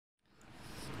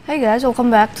Hey guys, welcome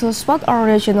back to Spot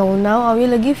Original. Now I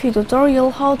will give you a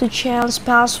tutorial how to change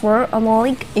password on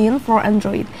LinkedIn for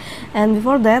Android. And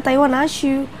before that, I wanna ask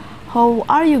you, how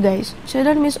are you guys? So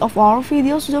don't miss of our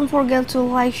videos. Don't forget to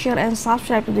like, share, and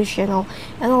subscribe to the channel.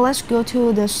 And let's go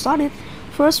to the start.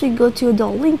 First, we go to the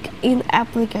LinkedIn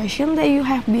application that you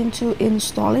have been to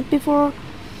install it before.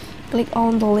 Click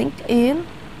on the LinkedIn.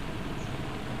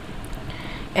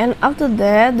 And after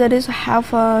that, there is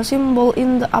have a symbol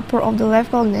in the upper of the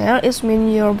left corner. It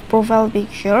means your profile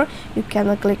picture. You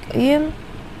can click in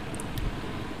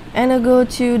and go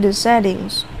to the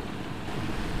settings.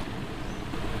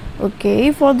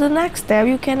 Okay, for the next step,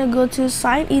 you can go to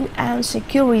sign in and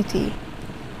security.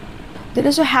 There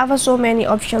is have so many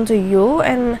options to you,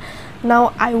 and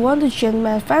now I want to change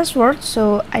my password,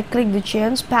 so I click the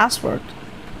change password.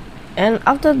 And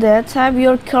after that, type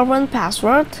your current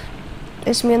password.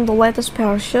 This means the latest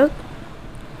version,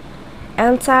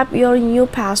 and type your new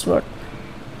password.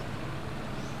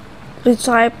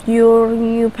 Retype your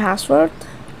new password,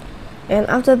 and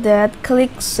after that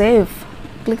click save.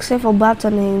 Click save a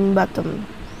button in bottom,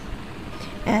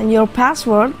 and your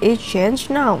password is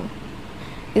changed now.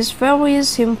 It's very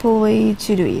simple way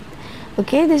to do it.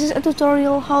 Okay, this is a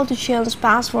tutorial how to change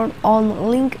password on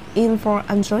LinkedIn for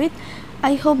Android.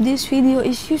 I hope this video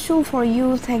is useful for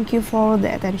you. Thank you for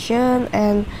the attention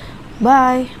and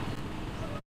bye.